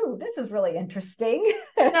like, ooh, this is really interesting.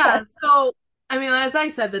 Yeah. So, I mean, as I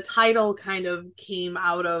said, the title kind of came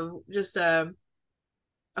out of just a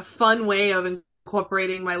fun way of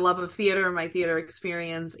incorporating my love of theater, my theater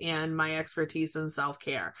experience, and my expertise in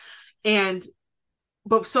self-care.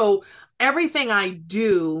 But so everything I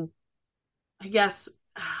do, I guess,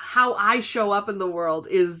 how I show up in the world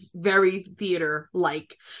is very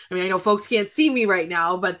theater-like. I mean, I know folks can't see me right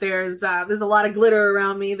now, but there's a lot of glitter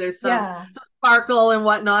around me. There's some sparkle and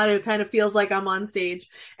whatnot. It kind of feels like I'm on stage.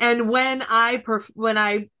 And when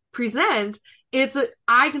I present,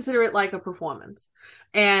 I consider it like a performance.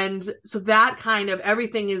 And so that kind of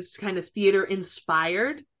everything is kind of theater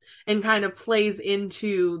inspired and kind of plays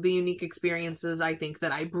into the unique experiences I think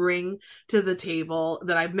that I bring to the table,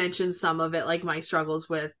 that I've mentioned some of it, like my struggles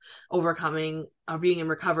with overcoming being in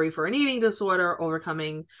recovery for an eating disorder,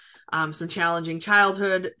 overcoming some challenging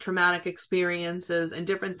childhood traumatic experiences, and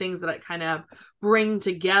different things that I kind of bring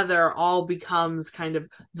together all becomes kind of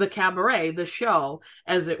the cabaret, the show,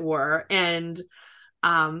 as it were. And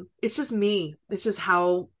it's just me. It's just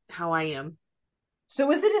how I am.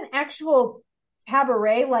 So is it an actual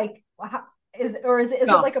cabaret? Like, is it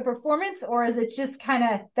No. like a performance, or is it just kind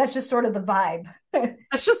of, that's just sort of the vibe?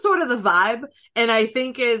 That's just sort of the vibe. And I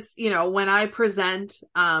think it's, when I present,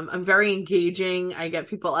 I'm very engaging. I get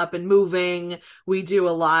people up and moving. We do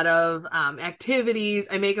a lot of activities.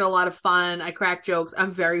 I make it a lot of fun. I crack jokes.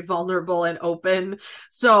 I'm very vulnerable and open.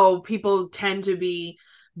 So people tend to be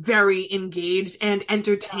very engaged and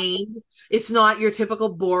entertained. Yeah. It's not your typical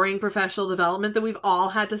boring professional development that we've all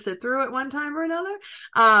had to sit through at one time or another.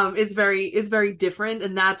 It's very different,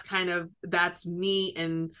 and that's me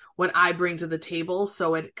and what I bring to the table.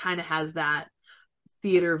 So it kind of has that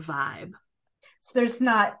theater vibe. So there's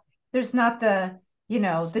not the,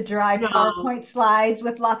 the dry PowerPoint slides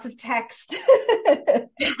with lots of text.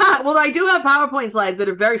 Yeah, well, I do have PowerPoint slides that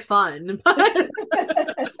are very fun,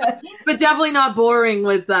 but definitely not boring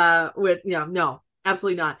with no,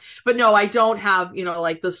 absolutely not. But no, I don't have,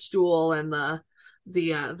 like the stool and the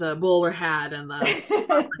bowler hat and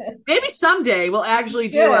the maybe someday we'll actually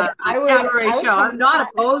do a cabaret show. I'm not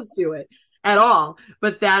opposed to it at all,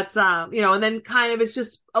 but that's and then kind of it's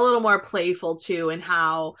just a little more playful too, in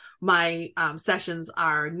how my sessions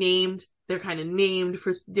are named. They're kind of named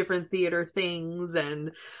for different theater things,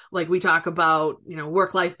 and like we talk about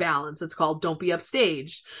work-life balance, it's called Don't Be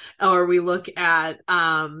Upstaged, or we look at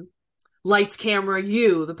Lights, Camera,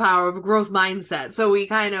 You, the power of a growth mindset. So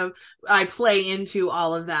I play into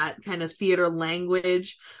all of that kind of theater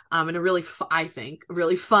language in a really, I think,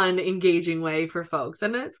 really fun, engaging way for folks.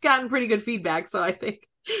 And it's gotten pretty good feedback. So I think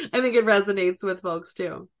it resonates with folks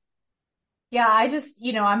too. Yeah, I just,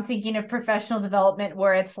 I'm thinking of professional development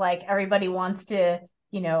where it's like everybody wants to,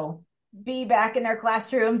 be back in their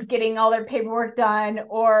classrooms getting all their paperwork done,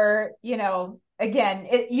 or, again,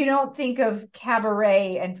 you don't think of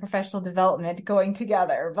cabaret and professional development going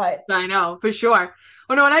together, but I know for sure.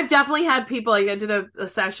 Oh no, and I've definitely had people. Like I did a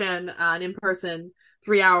session, an in-person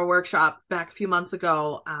 3-hour workshop back a few months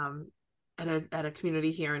ago, at a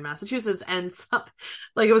community here in Massachusetts, and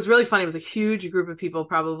it was really funny. It was a huge group of people,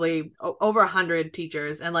 probably over 100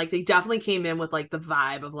 teachers, and they definitely came in with the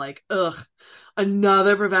vibe of ugh,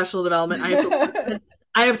 another professional development.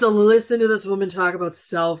 I have to listen to this woman talk about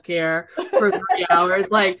self-care for 3 hours.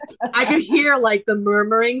 I could hear the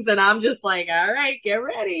murmurings, and I'm just all right, get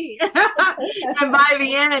ready. And by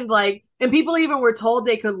the end, and people even were told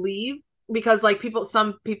they could leave because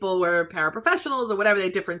some people were paraprofessionals or whatever. They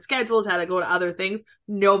had different schedules, had to go to other things.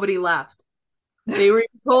 Nobody left. They were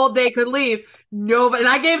told they could leave. Nobody,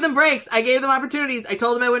 and I gave them breaks. I gave them opportunities. I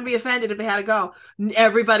told them I wouldn't be offended if they had to go.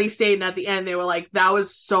 Everybody stayed, and at the end they were like, that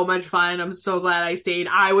was so much fun. I'm so glad I stayed.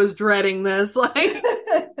 I was dreading this.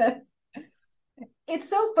 It's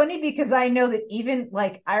so funny because I know that even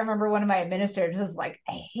I remember one of my administrators was like,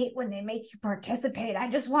 I hate when they make you participate. I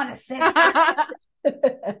just want to sit.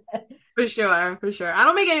 For sure. I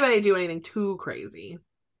don't make anybody do anything too crazy.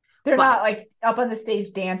 They're not up on the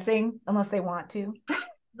stage dancing unless they want to.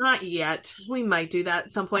 Not yet. We might do that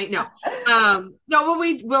at some point. No. No, but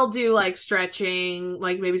we will do stretching,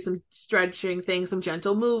 maybe some stretching things, some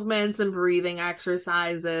gentle movements and breathing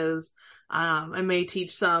exercises. I may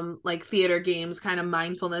teach some theater games, kind of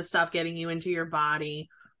mindfulness stuff, getting you into your body,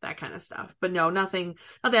 that kind of stuff. But no, nothing.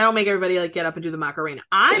 I don't make everybody get up and do the Macarena.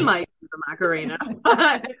 I might do the Macarena.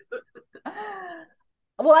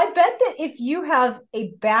 Well, I bet that if you have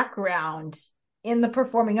a background in the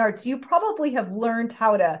performing arts, you probably have learned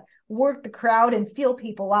how to work the crowd and feel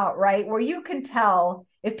people out, right? Where you can tell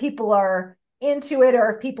if people are into it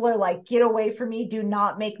or if people are get away from me, do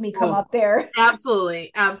not make me come up there.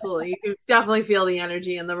 Absolutely. You can definitely feel the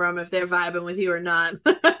energy in the room if they're vibing with you or not.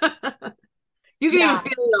 You can even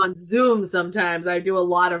feel it on Zoom sometimes. I do a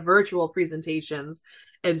lot of virtual presentations.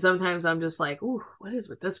 And sometimes I'm just ooh, what is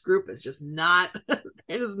with this group? It's just not,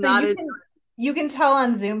 it is not. You can tell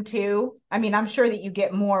on Zoom too. I mean, I'm sure that you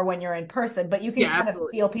get more when you're in person, but you can kind of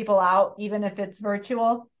feel people out even if it's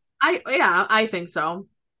virtual. I think so.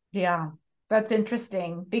 Yeah, that's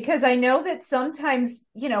interesting because I know that sometimes,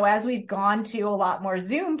 as we've gone to a lot more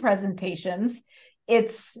Zoom presentations,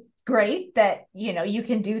 it's great that, you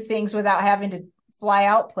can do things without having to fly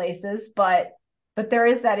out places, but But there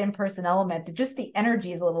is that in-person element. Just the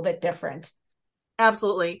energy is a little bit different.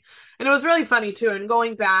 Absolutely. And it was really funny too. And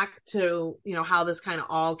going back to, how this kind of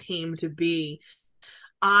all came to be,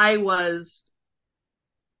 I was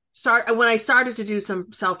when I started to do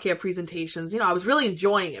some self-care presentations, I was really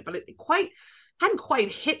enjoying it, but it hadn't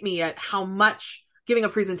quite hit me at how much giving a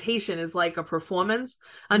presentation is like a performance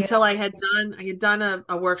until I had done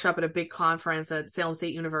a workshop at a big conference at Salem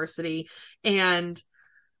State University. And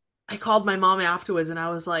I called my mom afterwards and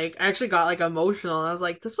I was like, I actually got like emotional. I was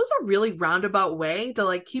like, this was a really roundabout way to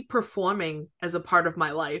like keep performing as a part of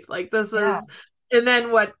my life. Like this is, and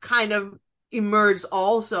then what kind of emerged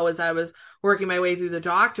also as I was working my way through the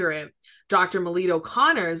doctorate, Theresa-Melito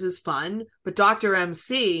Conners is fun, but Dr.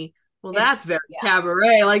 MC, well, that's very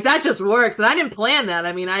cabaret. Like that just works. And I didn't plan that.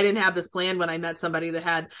 I mean, I didn't have this planned when I met somebody that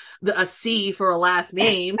had a C for a last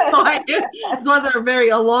name. So this wasn't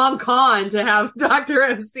a long con to have Dr.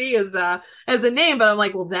 MC as a name, but I'm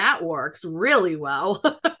like, well, that works really well.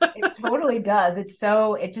 It totally does. It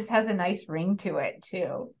just has a nice ring to it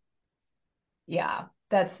too. Yeah,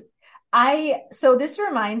 so this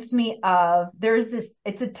reminds me of,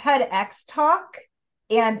 it's a TEDx talk.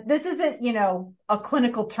 And this isn't, a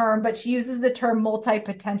clinical term, but she uses the term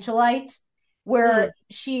multi-potentialite, where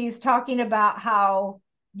she's talking about how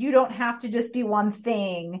you don't have to just be one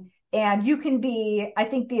thing. And you can be, I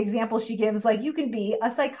think the example she gives, like you can be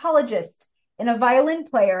a psychologist and a violin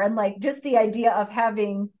player, and like just the idea of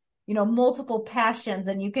having, multiple passions,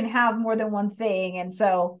 and you can have more than one thing. And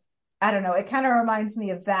so, I don't know, it kind of reminds me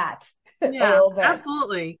of that. Yeah,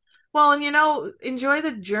 absolutely. Well, and enjoy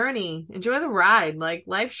the journey, enjoy the ride. Like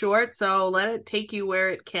life's short, so let it take you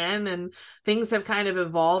where it can. And things have kind of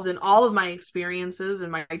evolved, and all of my experiences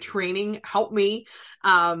and my training help me,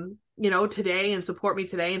 today and support me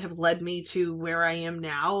today, and have led me to where I am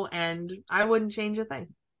now. And I wouldn't change a thing.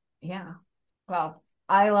 Yeah. Well,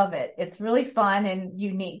 I love it. It's really fun and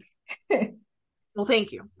unique. Well,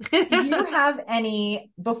 thank you. Do you have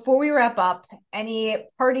before we wrap up, any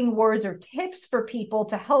parting words or tips for people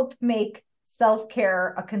to help make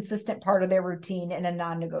self-care a consistent part of their routine and a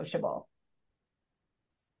non-negotiable?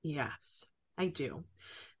 Yes, I do.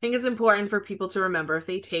 I think it's important for people to remember, if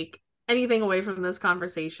they take anything away from this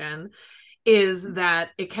conversation, is that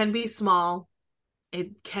it can be small,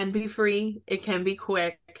 it can be free, it can be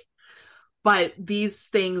quick, but these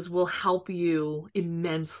things will help you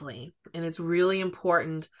immensely. And it's really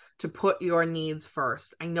important to put your needs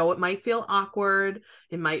first. I know it might feel awkward.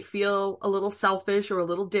 It might feel a little selfish or a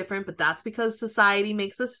little different, but that's because society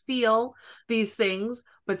makes us feel these things.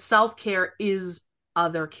 But self-care is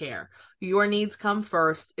other care. Your needs come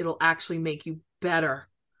first. It'll actually make you better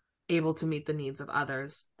able to meet the needs of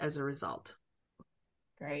others as a result.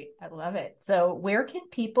 Great. I love it. So where can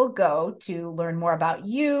people go to learn more about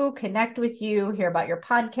you, connect with you, hear about your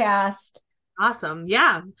podcast? Awesome.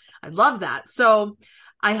 Yeah, I love that. So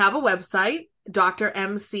I have a website,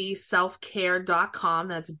 drmcselfcare.com.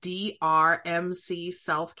 That's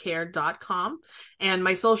drmcselfcare.com. And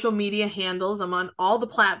my social media handles, I'm on all the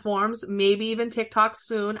platforms, maybe even TikTok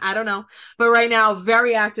soon. I don't know. But right now,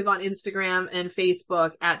 very active on Instagram and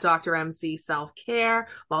Facebook at Dr. MC Self-Care. I'm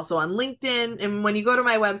also on LinkedIn. And when you go to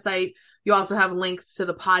my website, you also have links to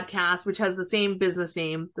the podcast, which has the same business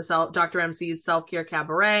name, Dr. MC's Self-Care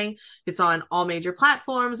Cabaret. It's on all major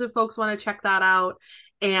platforms if folks want to check that out.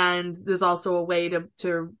 And there's also a way to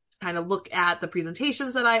kind of look at the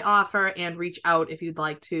presentations that I offer and reach out if you'd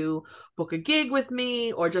like to book a gig with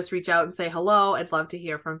me, or just reach out and say hello. I'd love to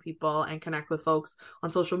hear from people and connect with folks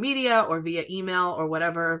on social media or via email or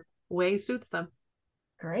whatever way suits them.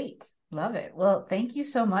 Great. Love it. Well, thank you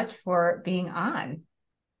so much for being on.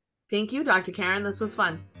 Thank you, Dr. Karen. This was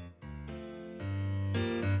fun.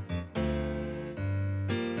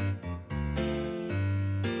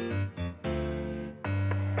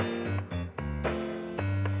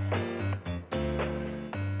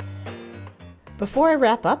 Before I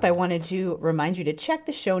wrap up, I wanted to remind you to check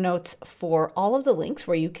the show notes for all of the links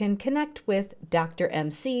where you can connect with Dr.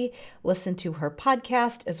 MC, listen to her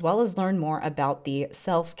podcast, as well as learn more about the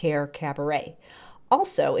Self-Care Cabaret.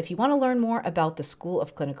 Also, if you want to learn more about the School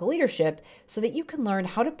of Clinical Leadership so that you can learn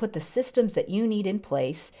how to put the systems that you need in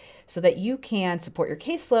place so that you can support your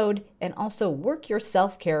caseload and also work your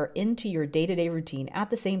self-care into your day-to-day routine at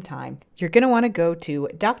the same time, you're going to want to go to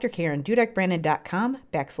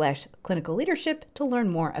drkarendudekbrandon.com/clinical leadership to learn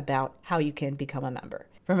more about how you can become a member.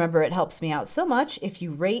 Remember, it helps me out so much if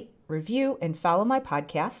you rate, review, and follow my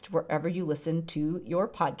podcast wherever you listen to your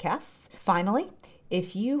podcasts. Finally,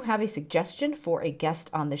 if you have a suggestion for a guest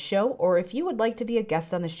on the show, or if you would like to be a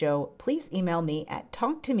guest on the show, please email me at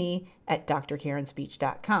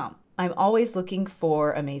talktome@drkarenspeech.com. I'm always looking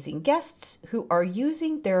for amazing guests who are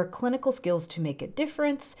using their clinical skills to make a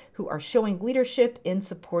difference, who are showing leadership in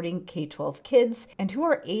supporting K-12 kids, and who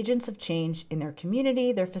are agents of change in their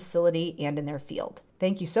community, their facility, and in their field.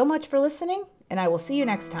 Thank you so much for listening, and I will see you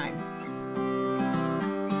next time.